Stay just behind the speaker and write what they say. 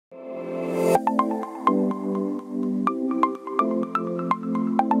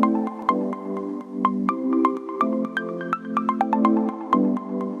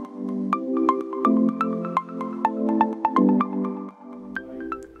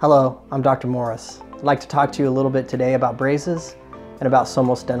Hello, I'm Dr. Morris. I'd like to talk to you a little bit today about braces and about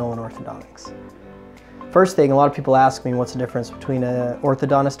Somos Dental and Orthodontics. First thing, a lot of people ask me what's the difference between an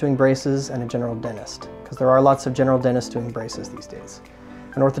orthodontist doing braces and a general dentist, because there are lots of general dentists doing braces these days.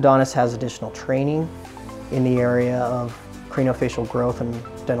 An orthodontist has additional training in the area of craniofacial growth and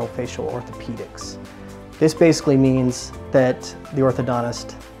dental facial orthopedics. This basically means that the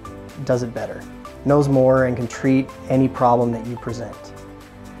orthodontist does it better, knows more, and can treat any problem that you present.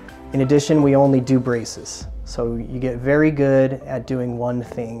 In addition, we only do braces, so you get very good at doing one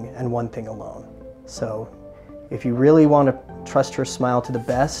thing and one thing alone. So if you really want to trust your smile to the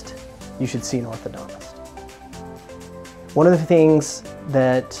best, you should see an orthodontist. One of the things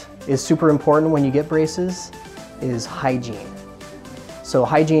that is super important when you get braces is hygiene. So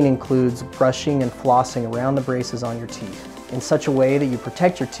hygiene includes brushing and flossing around the braces on your teeth in such a way that you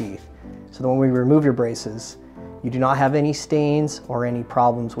protect your teeth so that when we remove your braces, you do not have any stains or any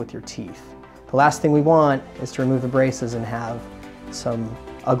problems with your teeth. The last thing we want is to remove the braces and have some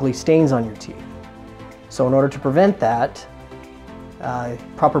ugly stains on your teeth. So in order to prevent that,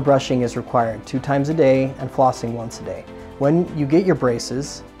 proper brushing is required 2 times a day and flossing once a day. When you get your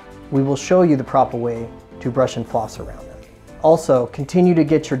braces, we will show you the proper way to brush and floss around them. Also, continue to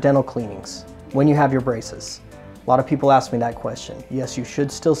get your dental cleanings when you have your braces. A lot of people ask me that question. Yes, you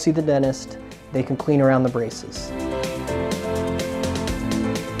should still see the dentist. They can clean around the braces.